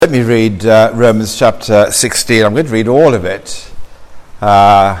Let me read Romans chapter 16. I'm going to read all of it.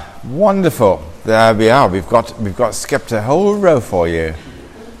 Wonderful. There we are. We've skipped a whole row for you.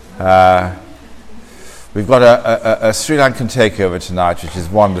 We've got a Sri Lankan takeover tonight, which is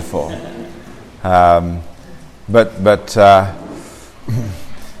wonderful. But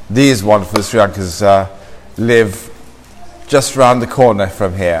these wonderful Sri Lankans live just round the corner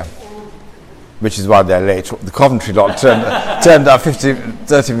from here, which is why they're late. The Coventry lot turned up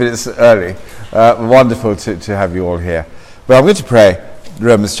 30 minutes early. Wonderful to have you all here. But I'm going to pray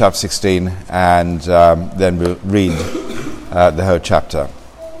Romans chapter 16, and then we'll read the whole chapter.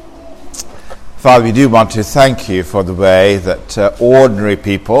 Father, we do want to thank you for the way that ordinary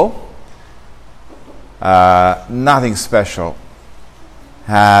people, nothing special,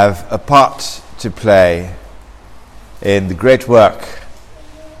 have a part to play in the great work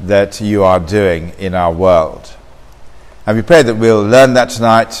that you are doing in our world. And we pray that we'll learn that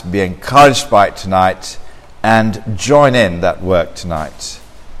tonight, be encouraged by it tonight, and join in that work tonight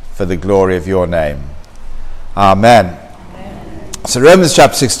for the glory of your name. Amen. So Romans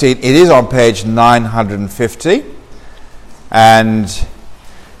chapter 16, it is on page 950. And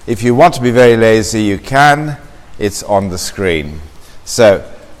if you want to be very lazy, you can. It's on the screen. So,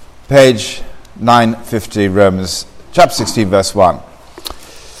 page 950, Romans chapter 16, verse 1.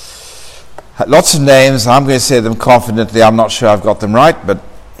 Lots of names. I'm going to say them confidently. I'm not sure I've got them right, but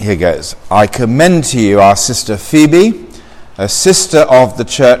here goes. I commend to you our sister Phoebe, a sister of the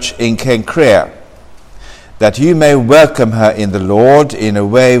church in Cenchrea, that you may welcome her in the Lord in a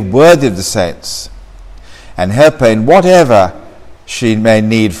way worthy of the saints, and help her in whatever she may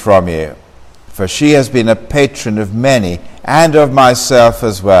need from you. For she has been a patron of many, and of myself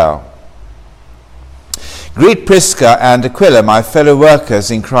as well. Greet Prisca and Aquila, my fellow workers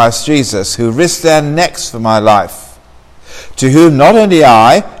in Christ Jesus, who risked their necks for my life, to whom not only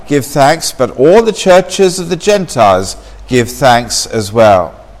I give thanks, but all the churches of the Gentiles give thanks as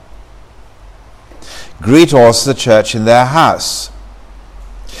well. Greet also the church in their house.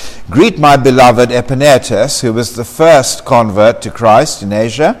 Greet my beloved Epaenetus, who was the first convert to Christ in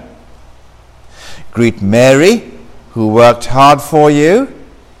Asia. Greet Mary, who worked hard for you.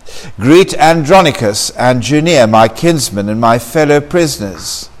 Greet Andronicus and Junia, my kinsmen and my fellow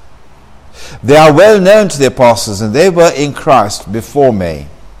prisoners. They are well known to the apostles, and they were in Christ before me.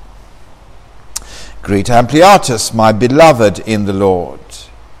 Greet Ampliatus, my beloved in the Lord.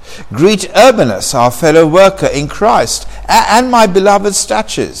 Greet Urbanus, our fellow worker in Christ, and my beloved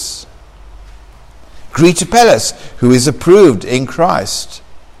Stachys. Greet Apelles, who is approved in Christ.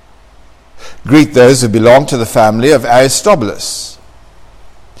 Greet those who belong to the family of Aristobulus.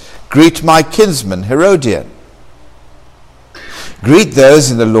 Greet my kinsman Herodian. Greet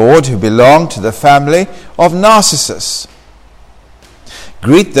those in the Lord who belong to the family of Narcissus.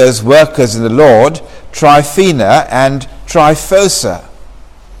 Greet those workers in the Lord, Tryphena and Tryphosa.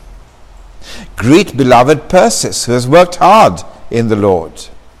 Greet beloved Persis, who has worked hard in the Lord.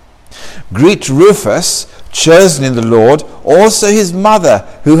 Greet Rufus, chosen in the Lord, also his mother,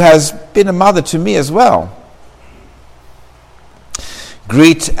 who has been a mother to me as well.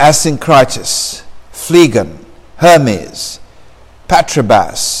 Greet Asyncritus, Phlegon, Hermes,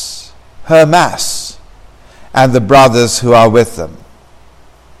 Patrobas, Hermas, and the brothers who are with them.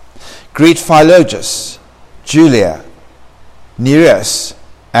 Greet Philologus, Julia, Nereus,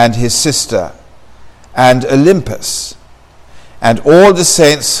 and his sister, and Olympus, and all the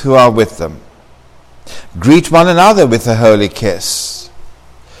saints who are with them. Greet one another with a holy kiss.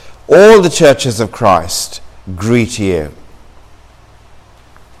 All the churches of Christ greet you.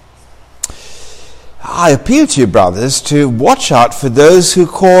 I appeal to you, brothers, to watch out for those who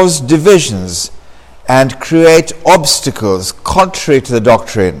cause divisions and create obstacles contrary to the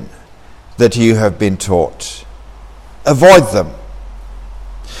doctrine that you have been taught. Avoid them.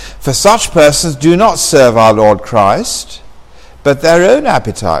 For such persons do not serve our Lord Christ, but their own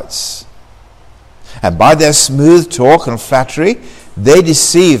appetites. And by their smooth talk and flattery, they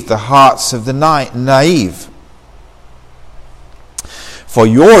deceive the hearts of the naive. For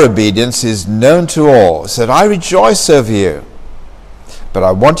your obedience is known to all, so that I rejoice over you. But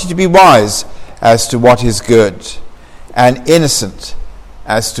I want you to be wise as to what is good, and innocent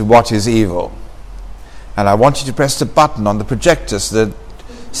as to what is evil. And I want you to press the button on the projector so the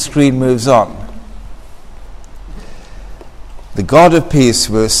screen moves on. The God of peace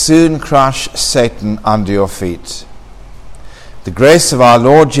will soon crush Satan under your feet. The grace of our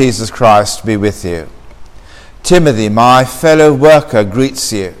Lord Jesus Christ be with you. Timothy, my fellow worker,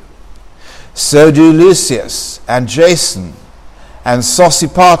 greets you. So do Lucius and Jason and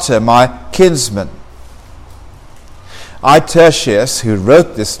Sosipater, my kinsman. I, Tertius, who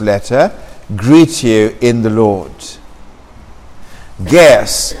wrote this letter, greet you in the Lord.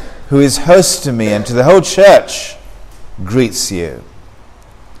 Gaius, who is host to me and to the whole church, greets you.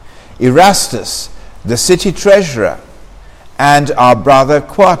 Erastus, the city treasurer, and our brother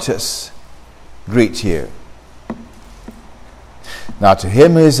Quartus greet you. Now to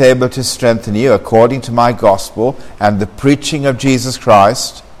him who is able to strengthen you according to my gospel and the preaching of Jesus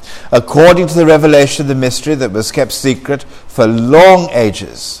Christ, according to the revelation of the mystery that was kept secret for long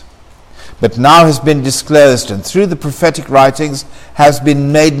ages, but now has been disclosed and through the prophetic writings has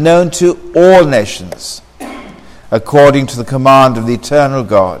been made known to all nations, according to the command of the eternal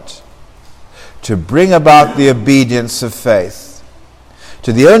God, to bring about the obedience of faith.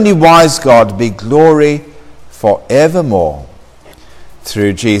 To the only wise God be glory forevermore,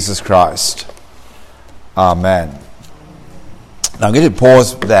 through Jesus Christ. Amen. Now I'm going to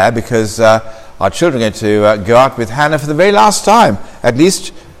pause there because our children are going to go out with Hannah for the very last time, at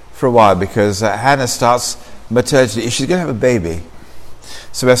least for a while, because Hannah starts maternity. She's going to have a baby.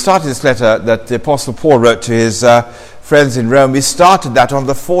 So we're starting this letter that the Apostle Paul wrote to his friends in Rome. We started that on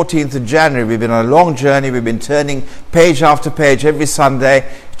the 14th of January. We've been on a long journey. We've been turning page after page every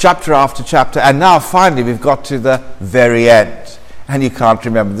Sunday, chapter after chapter, and now finally we've got to the very end. And you can't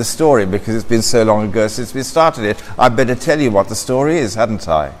remember the story because it's been so long ago since we started it. I better tell you what the story is, hadn't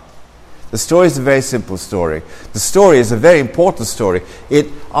I? The story is a very simple story. The story is a very important story. It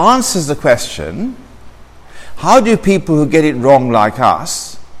answers the question, how do people who get it wrong like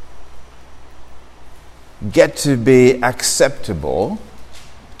us get to be acceptable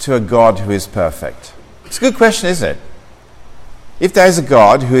to a God who is perfect? It's a good question, isn't it? If there is a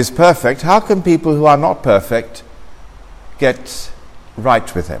God who is perfect, how can people who are not perfect get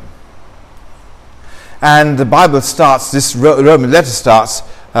right with him? And the Bible starts, this Roman letter starts,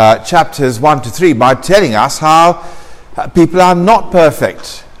 chapters 1 to 3, by telling us how people are not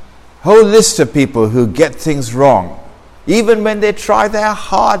perfect. Whole list of people who get things wrong. Even when they try their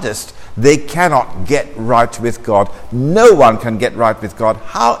hardest, they cannot get right with God. No one can get right with God,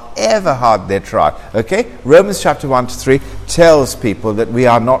 however hard they try. Okay? Romans chapter 1 to 3 tells people that we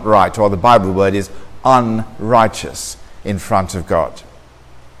are not right, or the Bible word is unrighteous in front of God.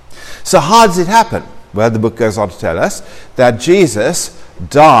 So how does it happen? Well, the book goes on to tell us that Jesus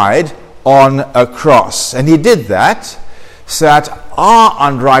died on a cross. And he did that so that our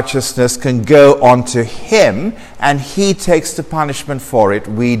unrighteousness can go onto him, and he takes the punishment for it.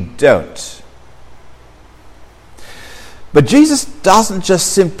 We don't. But Jesus doesn't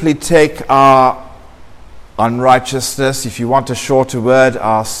just simply take our unrighteousness, if you want a shorter word,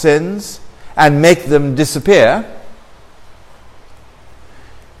 our sins, and make them disappear.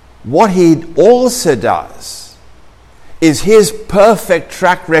 What he also does is his perfect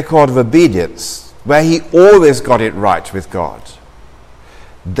track record of obedience, where he always got it right with God.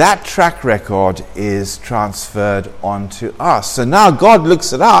 That track record is transferred onto us. So now God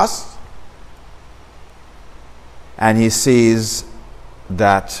looks at us and he sees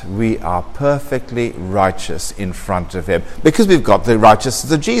that we are perfectly righteous in front of him because we've got the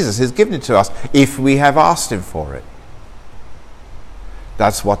righteousness of Jesus. He's given it to us if we have asked him for it.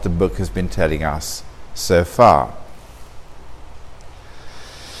 That's what the book has been telling us so far.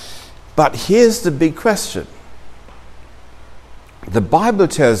 But here's the big question. The Bible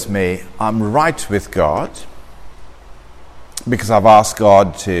tells me I'm right with God because I've asked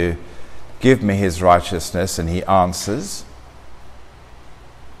God to give me his righteousness and he answers.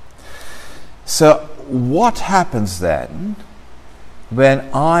 So what happens then when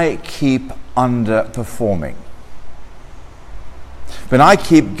I keep underperforming? When I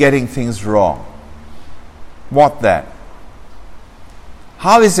keep getting things wrong? What then?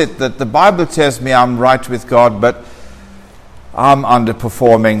 How is it that the Bible tells me I'm right with God, but I'm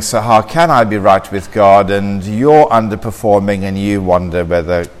underperforming, so how can I be right with God? And you're underperforming and you wonder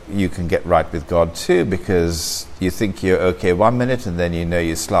whether you can get right with God too, because you think you're okay 1 minute and then you know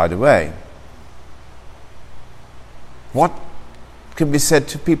you slide away. What can be said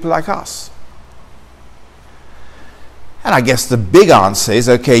to people like us? And I guess the big answer is,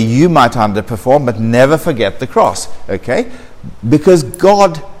 okay, you might underperform, but never forget the cross, okay? Because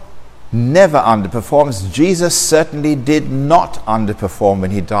God never underperforms. Jesus certainly did not underperform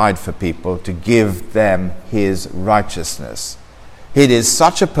when he died for people to give them his righteousness. He did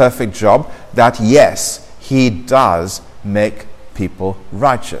such a perfect job that, yes, he does make people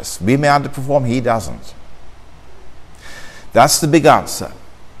righteous. We may underperform, he doesn't. That's the big answer.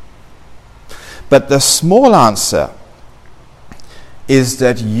 But the small answer is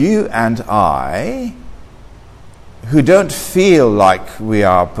that you and I, who don't feel like we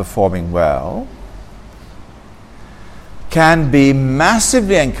are performing well, can be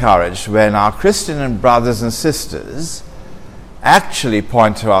massively encouraged when our Christian brothers and sisters actually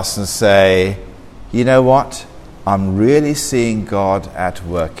point to us and say, you know what? I'm really seeing God at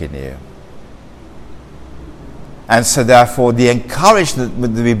work in you. And so therefore the encouragement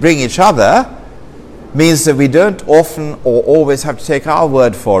that we bring each other means that we don't often or always have to take our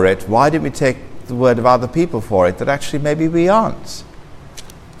word for it. Why do we take the word of other people for it? That actually maybe we aren't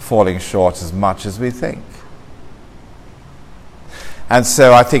falling short as much as we think. And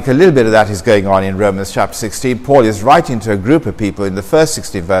so I think a little bit of that is going on in Romans chapter 16. Paul is writing to a group of people in the first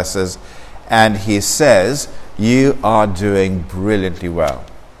 16 verses, and he says, you are doing brilliantly well.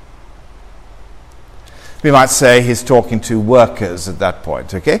 We might say he's talking to workers at that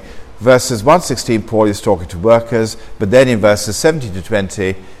point, okay? Verses 1:16, Paul is talking to workers, but then in verses 17 to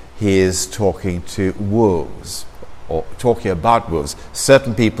 20, he is talking to wolves, or talking about wolves,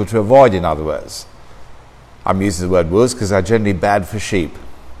 certain people to avoid, in other words. I'm using the word wolves because they're generally bad for sheep,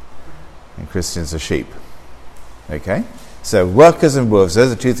 and Christians are sheep, okay? So workers and wolves,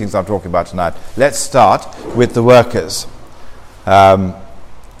 those are two things I'm talking about tonight. Let's start with the workers. Here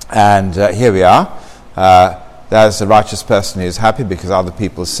we are. There's a righteous person who is happy because other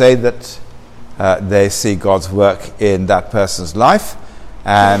people say that they see God's work in that person's life.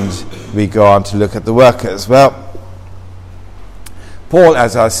 And we go on to look at the workers. Well, Paul,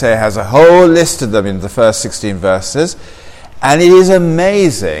 as I say, has a whole list of them in the first 16 verses. And it is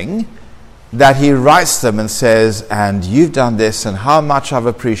amazing that he writes them and says, and you've done this and how much I've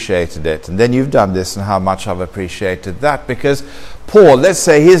appreciated it. And then you've done this and how much I've appreciated that. Because Paul, let's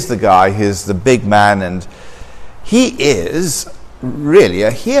say he's the guy who's the big man, and he is really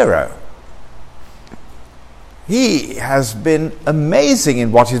a hero. He has been amazing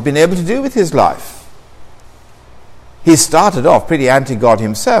in what he's been able to do with his life. He started off pretty anti-God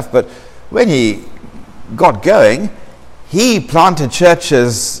himself, but when he got going, he planted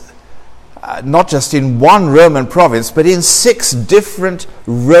churches not just in one Roman province, but in 6 different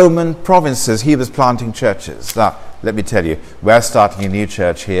Roman provinces he was planting churches. Now, let me tell you, we're starting a new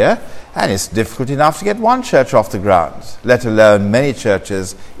church here, and it's difficult enough to get one church off the ground, let alone many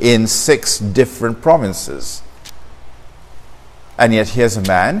churches in 6 different provinces. And yet here's a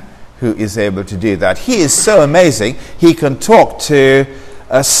man who is able to do that. He is so amazing, he can talk to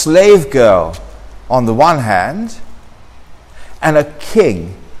a slave girl on the one hand, and a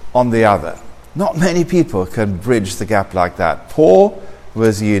king on the other. Not many people can bridge the gap like that. Paul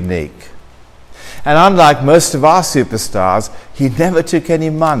was unique. And unlike most of our superstars, he never took any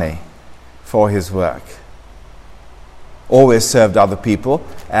money for his work. Always served other people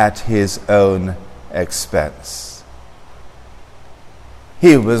at his own expense.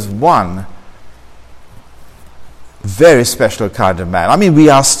 He was one very special kind of man. I mean, we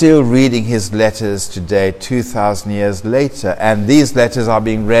are still reading his letters today, 2,000 years later, and these letters are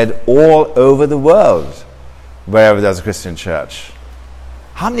being read all over the world, wherever there's a Christian church.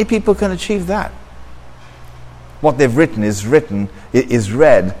 How many people can achieve that? What they've written is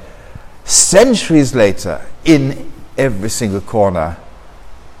read centuries later in every single corner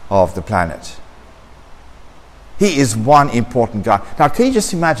of the planet. He is one important guy. Now, can you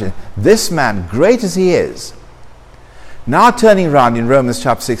just imagine this man, great as he is, now turning around in Romans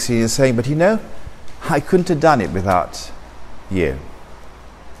chapter 16 and saying, but you know, I couldn't have done it without you.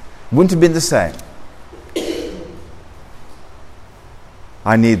 Wouldn't have been the same.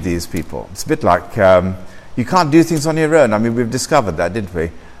 I need these people. It's a bit like you can't do things on your own. I mean, we've discovered that, didn't we?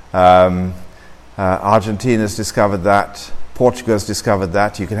 Argentina's discovered that. Portugal's discovered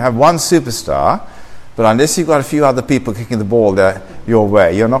that. You can have one superstar, but unless you've got a few other people kicking the ball there your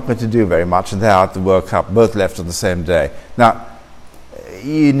way, you're not going to do very much, and they're out the World Cup, both left on the same day. Now,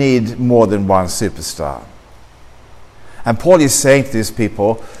 you need more than one superstar. And Paul is saying to these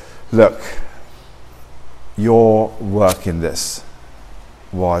people, look, your work in this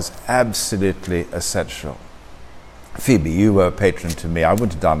was absolutely essential. Phoebe, you were a patron to me. I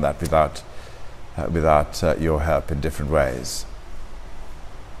wouldn't have done that without your help in different ways.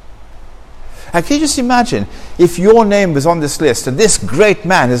 And can you just imagine if your name was on this list and this great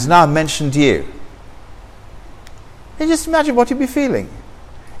man has now mentioned you? Can you just imagine what you'd be feeling?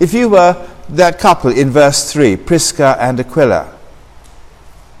 If you were that couple in verse 3, Prisca and Aquila,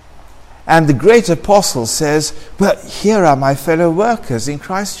 and the great apostle says, well, here are my fellow workers in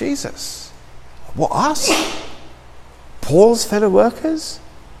Christ Jesus. What, us? Paul's fellow workers?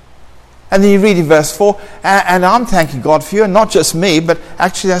 And then you read in verse 4, and I'm thanking God for you, and not just me, but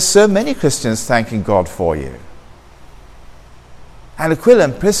actually there's so many Christians thanking God for you. And Aquila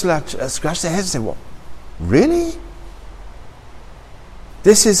and Priscilla scratch their heads and say, what? Really?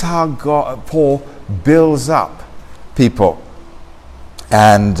 This is how Paul builds up people.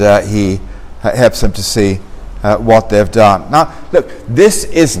 And he helps them to see what they've done. Now, look, this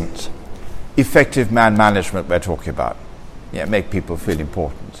isn't effective man management we're talking about. Yeah, make people feel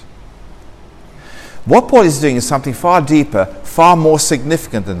important. What Paul is doing is something far deeper, far more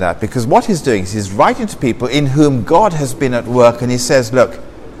significant than that, because what he's doing is he's writing to people in whom God has been at work, and he says, look,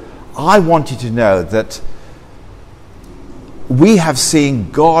 I want you to know that we have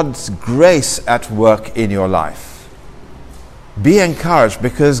seen God's grace at work in your life. Be encouraged,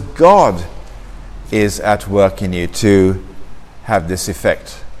 because God is at work in you to have this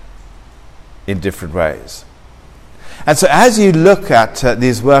effect in different ways. And so as you look at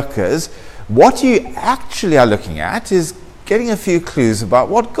these workers, what you actually are looking at is getting a few clues about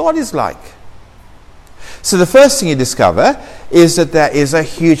what God is like. So the first thing you discover is that there is a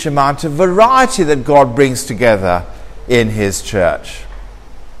huge amount of variety that God brings together in his church.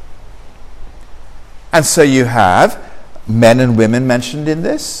 And so you have men and women mentioned in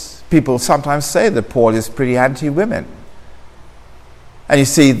this. People sometimes say that Paul is pretty anti-women. And you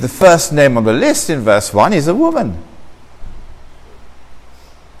see the first name on the list in verse 1 is a woman.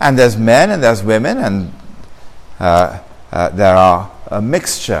 And there's men and there's women, and there are a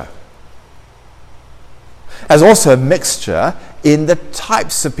mixture. There's also a mixture in the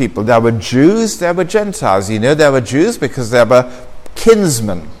types of people. There were Jews, there were Gentiles. You know there were Jews because there were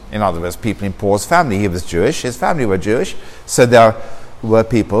kinsmen. In other words, people in Paul's family. He was Jewish, his family were Jewish, so there were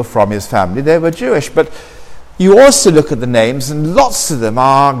people from his family, they were Jewish. But you also look at the names, and lots of them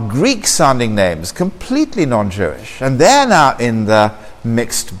are Greek-sounding names, completely non-Jewish. And they're now in the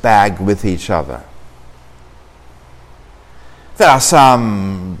mixed bag with each other. There are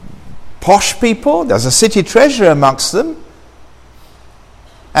some posh people. There's a city treasurer amongst them.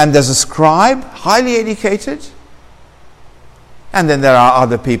 And there's a scribe, highly educated. And then there are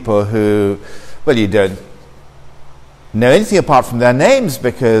other people who, well, you don't know anything apart from their names,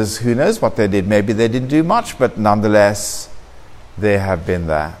 because who knows what they did. Maybe they didn't do much, but nonetheless, they have been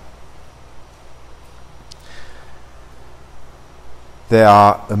there. They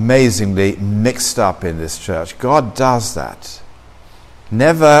are amazingly mixed up in this church. God does that.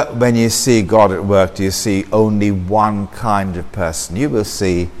 Never when you see God at work do you see only one kind of person. You will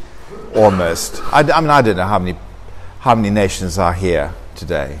see almost, I don't know how many nations are here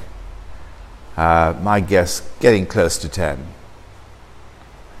today. My guess, getting close to 10.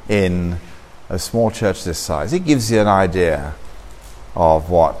 In a small church this size. It gives you an idea of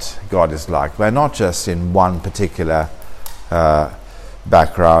what God is like. We're not just in one particular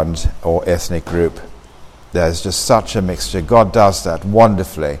background or ethnic group. There's just such a mixture. God does that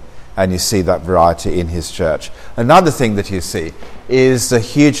wonderfully, and you see that variety in his church. Another thing that you see is the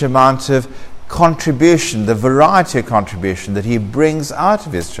huge amount of contribution, the variety of contribution that he brings out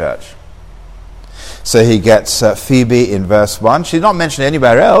of his church. So he gets Phoebe in verse 1. She's not mentioned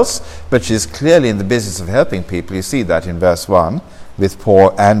anywhere else, but she's clearly in the business of helping people. You see that in verse 1 with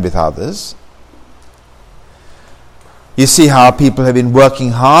Paul and with others. You see how people have been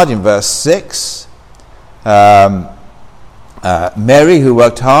working hard in verse 6. Mary, who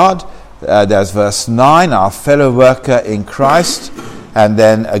worked hard. There's verse 9, our fellow worker in Christ. And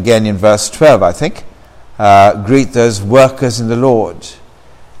then again in verse 12, I think, greet those workers in the Lord.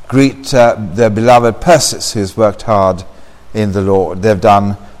 Greet the beloved Persis, who's worked hard in the Lord. They've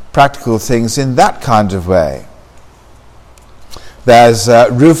done practical things in that kind of way. There's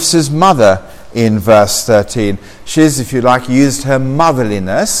Rufus' mother in verse 13. She's, if you like, used her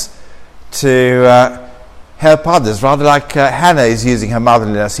motherliness to help others, rather like Hannah is using her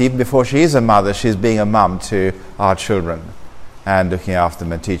motherliness. Even before she is a mother, she's being a mum to our children and looking after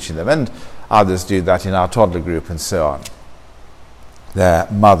them and teaching them. And others do that in our toddler group and so on. Their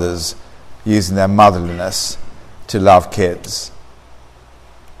mothers using their motherliness to love kids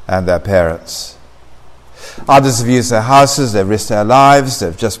and their parents. Others have used their houses, they've risked their lives,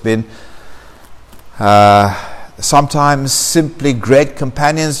 they've just been sometimes simply great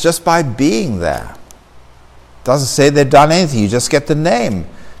companions just by being there. Doesn't say they've done anything, you just get the name.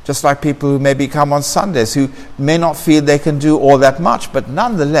 Just like people who maybe come on Sundays who may not feel they can do all that much, but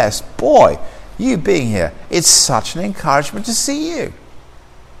nonetheless, boy, you being here, it's such an encouragement to see you.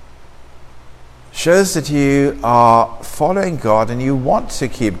 Shows that you are following God and you want to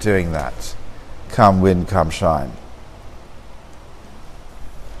keep doing that. Come wind, come shine.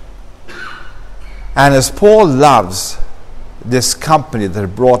 And as Paul loves this company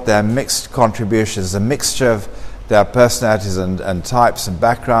that brought their mixed contributions, a mixture of their personalities and types and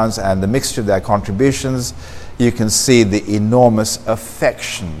backgrounds, and the mixture of their contributions, you can see the enormous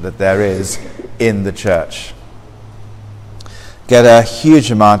affection that there is in the church. Get a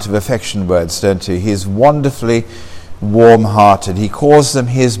huge amount of affection words, don't you? He's wonderfully warm-hearted. He calls them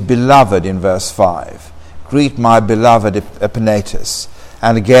his beloved in verse 5. Greet my beloved Epaenetus.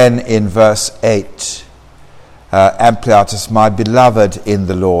 And again in verse 8, Ampliatus, my beloved in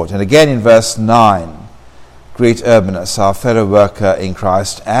the Lord. And again in verse 9, greet Urbanus, our fellow worker in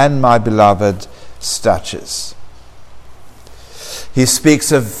Christ, and my beloved Stachys. He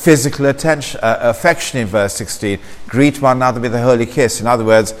speaks of physical affection in verse 16. Greet one another with a holy kiss. In other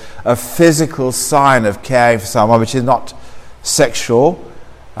words, a physical sign of caring for someone, which is not sexual,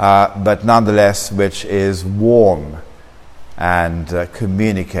 but nonetheless which is warm and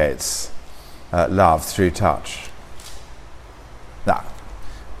communicates love through touch. Now,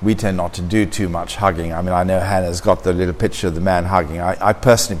 we tend not to do too much hugging. I mean, I know Hannah's got the little picture of the man hugging. I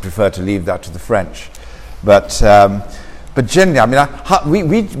personally prefer to leave that to the French. But generally, I mean,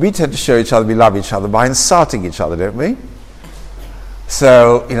 we tend to show each other we love each other by insulting each other, don't we?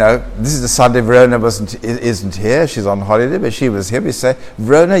 So, this is the Sunday Verona isn't here. She's on holiday, but she was here. We say,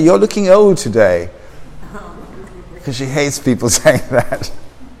 Verona, you're looking old today. Because she hates people saying that.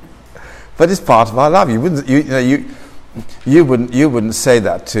 But it's part of our love. You wouldn't say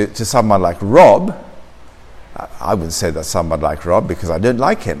that to someone like Rob. I wouldn't say that to someone like Rob because I don't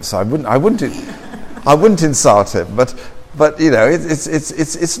like him. So I wouldn't insult him. But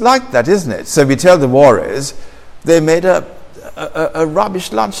it's like that, isn't it? So we tell the Warriors they made a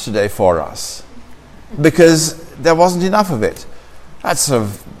rubbish lunch today for us because there wasn't enough of it. That's sort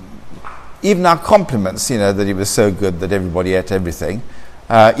of even our compliments, that it was so good that everybody ate everything.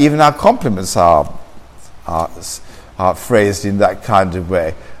 Even our compliments are phrased in that kind of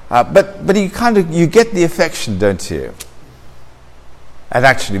way. But you get the affection, don't you? And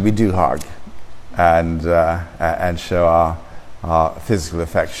actually, we do hug and show our physical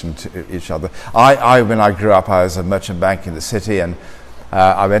affection to each other. When I grew up, I was a merchant bank in the city, and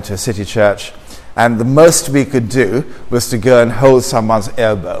I went to a city church, and the most we could do was to go and hold someone's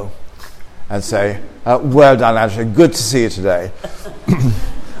elbow and say, well done, Angela, good to see you today.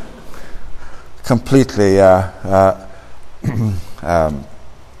 Completely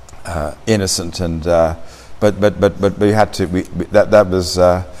innocent, and but we had to. That was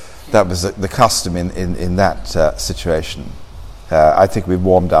the custom in that situation. I think we've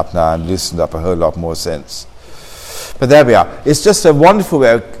warmed up now and loosened up a whole lot more since. But there we are. It's just a wonderful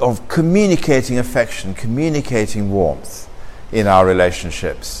way of communicating affection, communicating warmth in our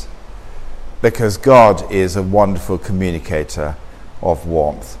relationships. Because God is a wonderful communicator of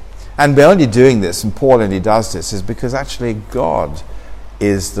warmth. And we're only doing this, and Paul only does this, is because actually God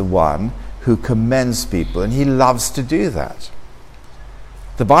is the one who commends people, and he loves to do that.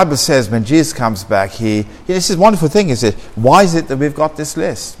 The Bible says when Jesus comes back, this is a wonderful thing, is it? Why is it that we've got this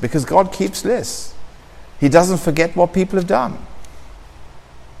list? Because God keeps lists. He doesn't forget what people have done.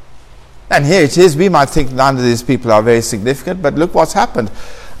 And here it is, we might think none of these people are very significant, but look what's happened.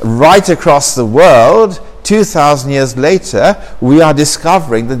 Right across the world, 2,000 years later, we are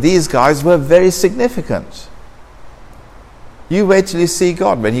discovering that these guys were very significant. You wait till you see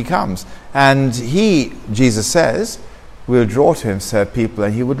God when he comes. And he, Jesus says, will draw to himself people,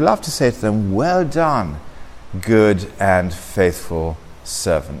 and he would love to say to them, well done, good and faithful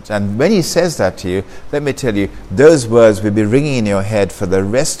servant. And when he says that to you, let me tell you, those words will be ringing in your head for the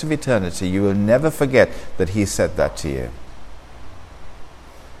rest of eternity. You will never forget that he said that to you.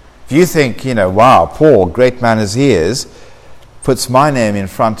 If you think, wow, Paul, great man as he is, puts my name in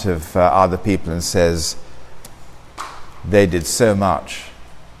front of other people and says, they did so much.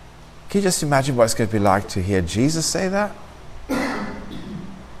 Can you just imagine what it's going to be like to hear Jesus say that?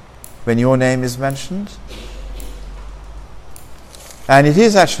 When your name is mentioned? And it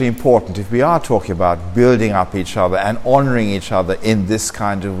is actually important, if we are talking about building up each other and honoring each other in this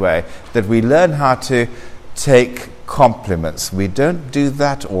kind of way, that we learn how to take compliments. We don't do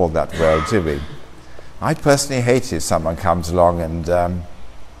that all that well, do we? I personally hate it if someone comes along and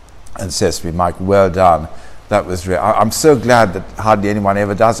says to me, Mike, well done. That was real. I'm so glad that hardly anyone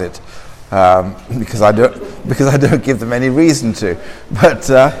ever does it, because I don't give them any reason to. But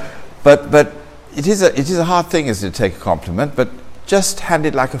it is a hard thing, isn't it, to take a compliment? But just hand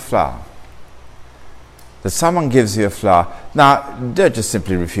it like a flower. That someone gives you a flower. Now, don't just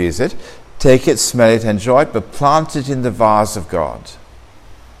simply refuse it. Take it, smell it, enjoy it, but plant it in the vase of God.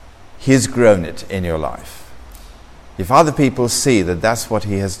 He's grown it in your life. If other people see that that's what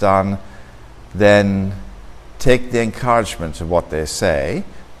he has done, then take the encouragement of what they say,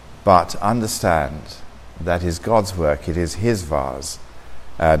 but understand that is God's work, it is his vase,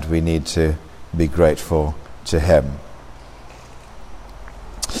 and we need to be grateful to him.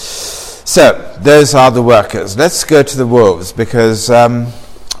 So, those are the workers. Let's go to the wolves, because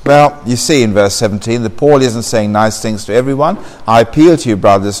Well, you see in verse 17 that Paul isn't saying nice things to everyone. I appeal to you,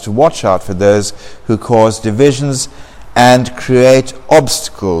 brothers, to watch out for those who cause divisions and create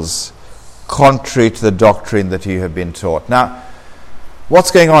obstacles contrary to the doctrine that you have been taught. Now,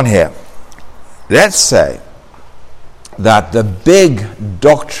 what's going on here? Let's say that the big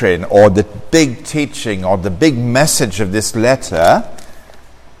doctrine or the big teaching or the big message of this letter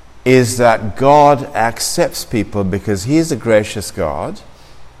is that God accepts people because He is a gracious God,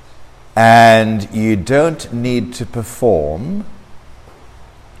 and you don't need to perform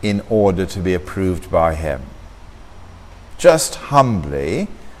in order to be approved by Him. Just humbly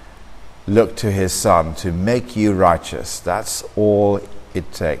look to His Son to make you righteous. That's all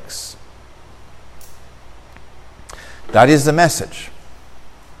it takes. That is the message.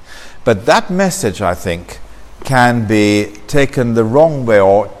 But that message, I think, can be taken the wrong way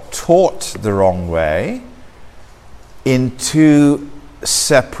or taught the wrong way in two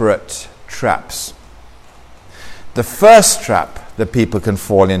separate traps. The first trap that people can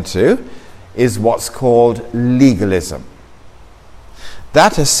fall into is what's called legalism.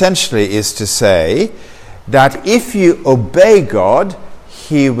 That essentially is to say that if you obey God,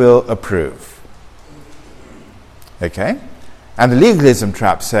 He will approve. Okay? And the legalism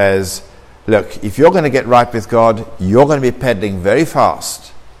trap says, look, if you're going to get right with God, you're going to be pedaling very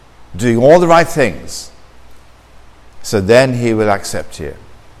fast, doing all the right things. So then He will accept you.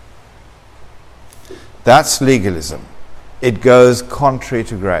 That's legalism. It goes contrary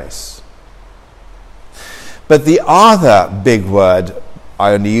to grace. But the other big word,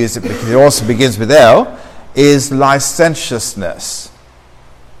 I only use it because it also begins with L, is licentiousness.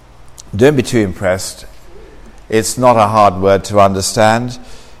 Don't be too impressed. It's not a hard word to understand.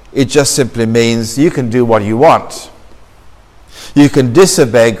 It just simply means you can do what you want. You can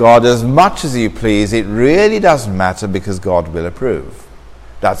disobey God as much as you please. It really doesn't matter because God will approve.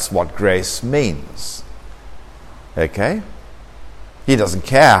 That's what grace means. Okay? He doesn't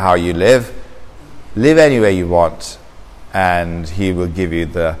care how you live. Live any way you want, and He will give you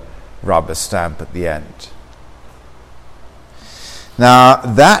the rubber stamp at the end. Now,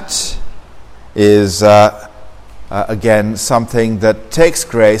 that is again something that takes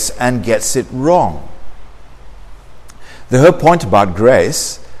grace and gets it wrong. The whole point about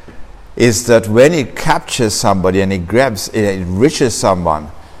grace is that when it captures somebody and it enriches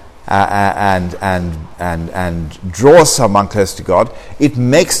someone and draws someone close to God, it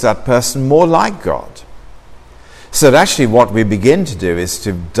makes that person more like God. So that actually what we begin to do is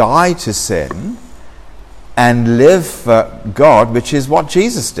to die to sin and live for God, which is what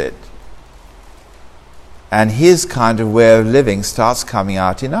Jesus did. And His kind of way of living starts coming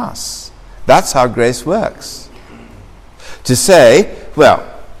out in us. That's how grace works. To say, well,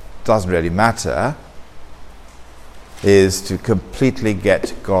 it doesn't really matter, is to completely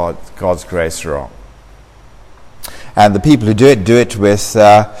get God's grace wrong. And the people who do it with,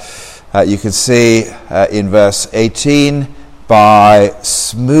 you can see in verse 18, by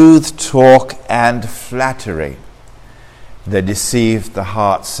smooth talk and flattery. They deceive the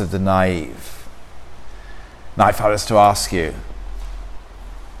hearts of the naive. Now, if I was to ask you,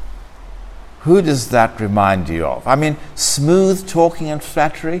 who does that remind you of? I mean, smooth talking and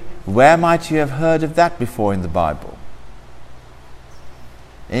flattery, where might you have heard of that before in the Bible?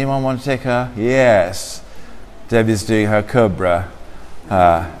 Anyone want to take her? Yes. Debbie's doing her cobra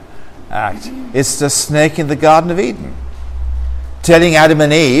act. It's the snake in the Garden of Eden, telling Adam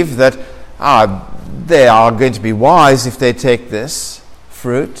and Eve that they are going to be wise if they take this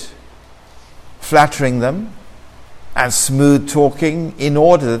fruit, flattering them and smooth talking in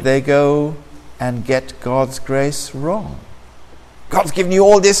order that they go and get God's grace wrong. God's given you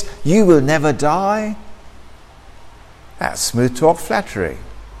all this, you will never die. That's smooth talk flattery.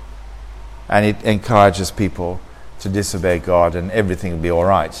 And it encourages people to disobey God and everything will be all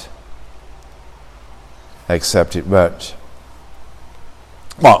right. Except it won't.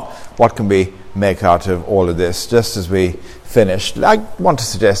 Well, what can we make out of all of this? Just as we finished, I want to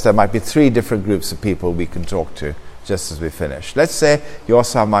suggest there might be 3 different groups of people we can talk to just as we finish. Let's say you're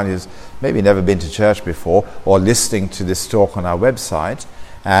someone who's maybe never been to church before or listening to this talk on our website,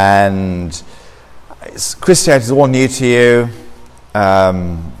 and Christianity is all new to you,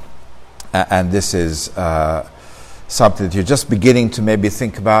 and this is something that you're just beginning to maybe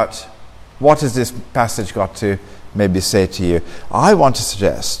think about. What has this passage got to maybe say to you? I want to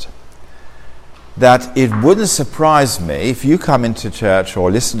suggest that it wouldn't surprise me if you come into church or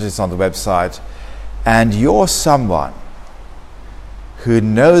listen to this on the website and you're someone who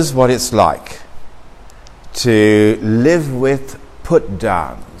knows what it's like to live with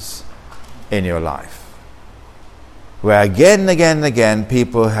put-downs in your life. where again and again and again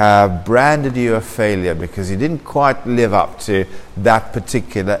people have branded you a failure because you didn't quite live up to that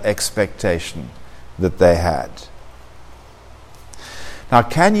particular expectation that they had. Now,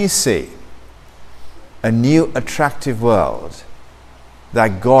 can you see a new attractive world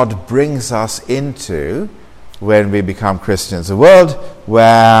that God brings us into when we become Christians? A world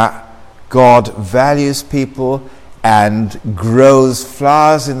where God values people and grows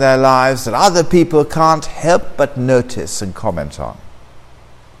flowers in their lives that other people can't help but notice and comment on.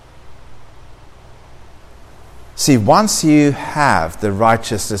 See, once you have the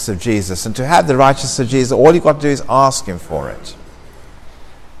righteousness of Jesus, and to have the righteousness of Jesus, all you've got to do is ask him for it.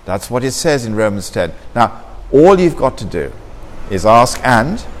 That's what it says in Romans 10. Now, all you've got to do is ask,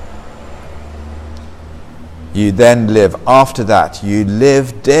 and you then live after that. You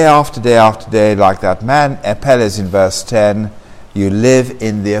live day after day after day like that man Apelles in verse 10. You live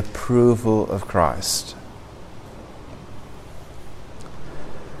in the approval of Christ.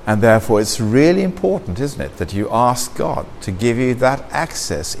 And therefore it's really important, isn't it, that you ask God to give you that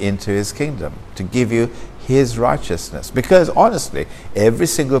access into his kingdom, to give you his righteousness. Because honestly, every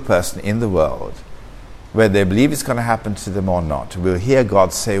single person in the world, whether they believe it's going to happen to them or not, will hear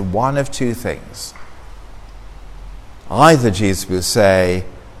God say one of two things. Either Jesus will say,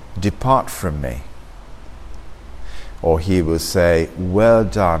 "Depart from me," or he will say, "Well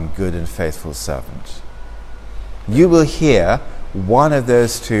done, good and faithful servant." You will hear one of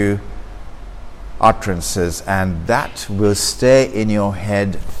those two utterances, and that will stay in your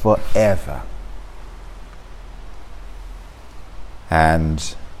head forever.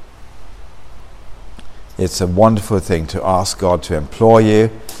 And it's a wonderful thing to ask God to employ you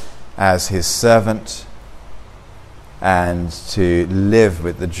as his servant and to live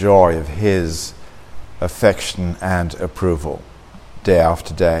with the joy of his affection and approval day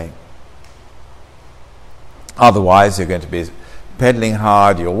after day. Otherwise, you're going to be pedaling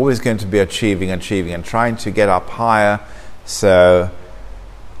hard. You're always going to be achieving and trying to get up higher so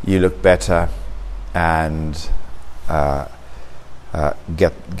you look better and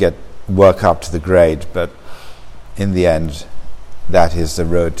get work up to the grade. But in the end, that is the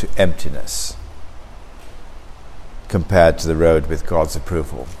road to emptiness compared to the road with God's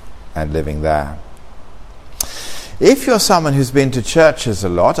approval and living there. If you're someone who's been to churches a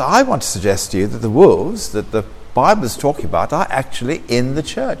lot, I want to suggest to you that the wolves that the Bible is talking about are actually in the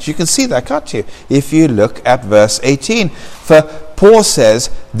church. You can see that, can't you? If you look at verse 18. For Paul says,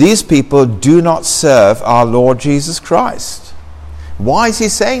 these people do not serve our Lord Jesus Christ. Why is he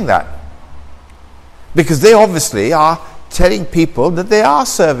saying that? Because they obviously are telling people that they are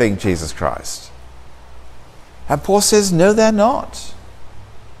serving Jesus Christ. And Paul says, no, they're not.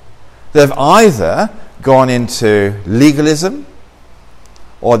 They've either gone into legalism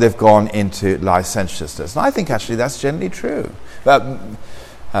or they've gone into licentiousness. And I think actually that's generally true.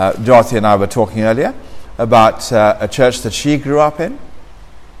 Dorothy and I were talking earlier about a church that she grew up in.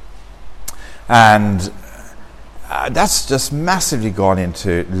 And that's just massively gone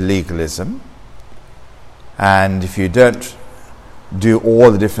into legalism. And if you don't do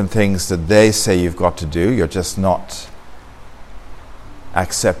all the different things that they say you've got to do, you're just not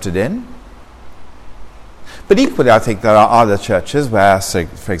accepted in. But equally, I think there are other churches where, so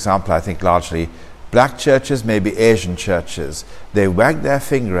for example, I think largely black churches, maybe Asian churches, they wag their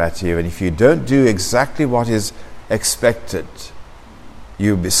finger at you, and if you don't do exactly what is expected,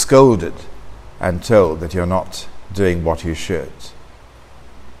 you'll be scolded and told that you're not doing what you should.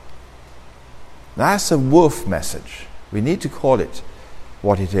 That's a wolf message. We need to call it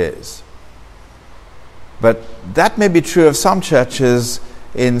what it is. But that may be true of some churches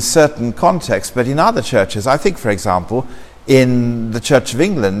in certain contexts, but in other churches, I think, for example, in the Church of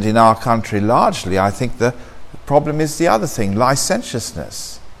England, in our country largely, I think the problem is the other thing,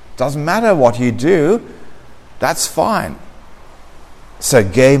 licentiousness. Doesn't matter what you do, that's fine. So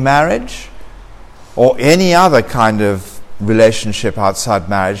gay marriage or any other kind of relationship outside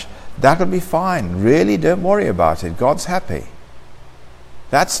marriage, that'll be fine. Really, don't worry about it. God's happy.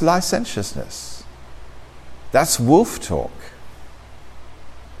 That's licentiousness. That's wolf talk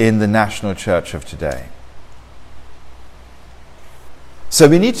in the national church of today. So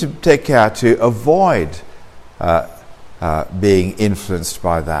we need to take care to avoid being influenced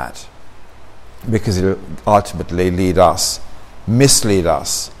by that, because it will ultimately mislead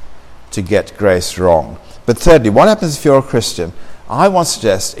us to get grace wrong. But thirdly, what happens if you're a Christian? I want to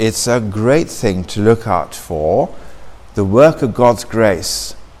suggest it's a great thing to look out for the work of God's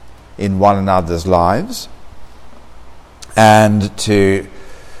grace in one another's lives and to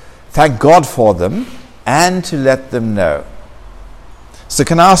thank God for them and to let them know. So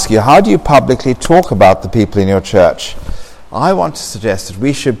can I ask you, how do you publicly talk about the people in your church? I want to suggest that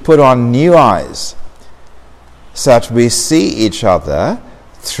we should put on new eyes so that we see each other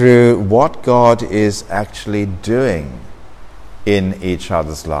through what God is actually doing in each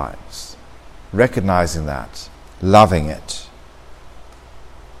other's lives. Recognizing that, loving it.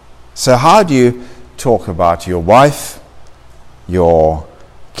 So how do you talk about your wife, your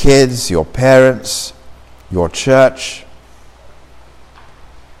kids, your parents, your church?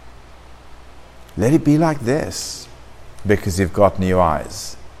 Let it be like this, because you've got new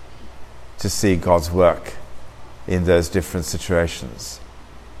eyes to see God's work in those different situations.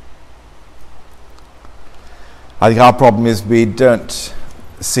 I think our problem is we don't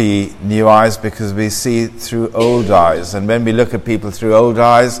see new eyes because we see through old eyes. And when we look at people through old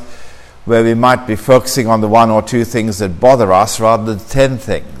eyes, where we might be focusing on the one or two things that bother us rather than 10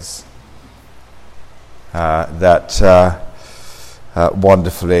 things that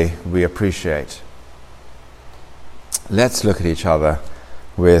wonderfully we appreciate. Let's look at each other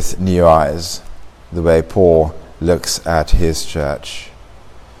with new eyes, the way Paul looks at his church.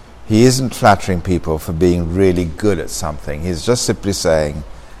 He isn't flattering people for being really good at something. He's just simply saying,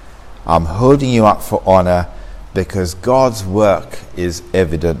 I'm holding you up for honor because God's work is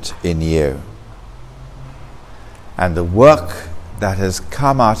evident in you. And the work that has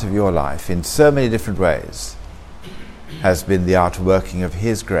come out of your life in so many different ways has been the outworking of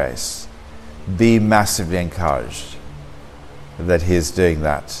His grace. Be massively encouraged that He is doing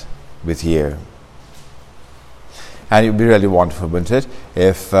that with you. And it would be really wonderful, wouldn't it,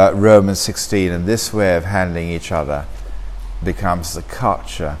 if Romans 16 and this way of handling each other becomes the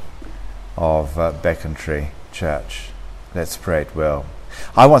culture of Becontree Church. Let's pray it will.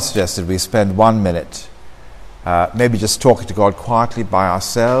 I once suggested we spend 1 minute maybe just talking to God quietly by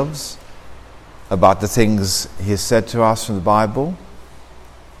ourselves about the things He has said to us from the Bible.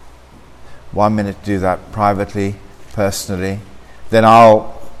 1 minute to do that privately, personally. Then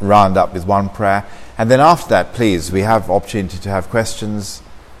I'll round up with one prayer. And then after that, please, we have opportunity to have questions,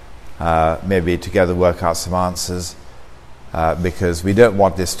 maybe together work out some answers, because we don't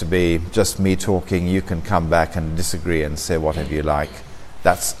want this to be just me talking. You can come back and disagree and say whatever you like.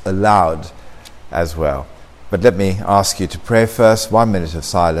 That's allowed as well. But let me ask you to pray first, 1 minute of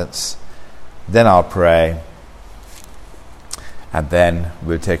silence, then I'll pray, and then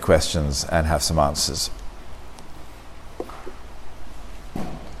we'll take questions and have some answers.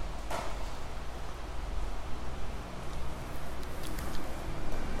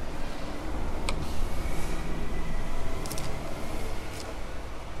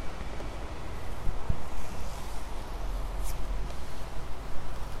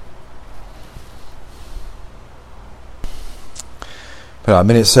 But our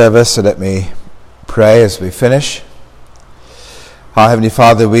minute service, so let me pray as we finish. Our Heavenly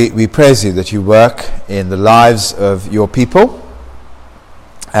Father, we praise You that You work in the lives of Your people,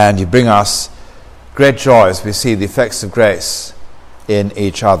 and You bring us great joy as we see the effects of grace in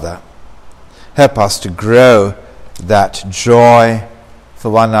each other. Help us to grow that joy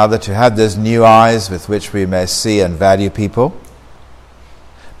for one another, to have those new eyes with which we may see and value people,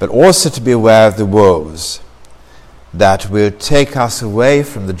 but also to be aware of the woes that will take us away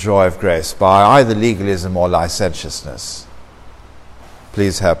from the joy of grace by either legalism or licentiousness.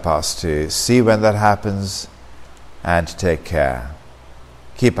 Please help us to see when that happens and to take care.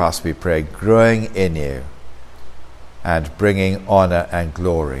 Keep us, we pray, growing in You and bringing honor and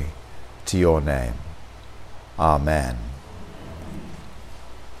glory to Your name. Amen.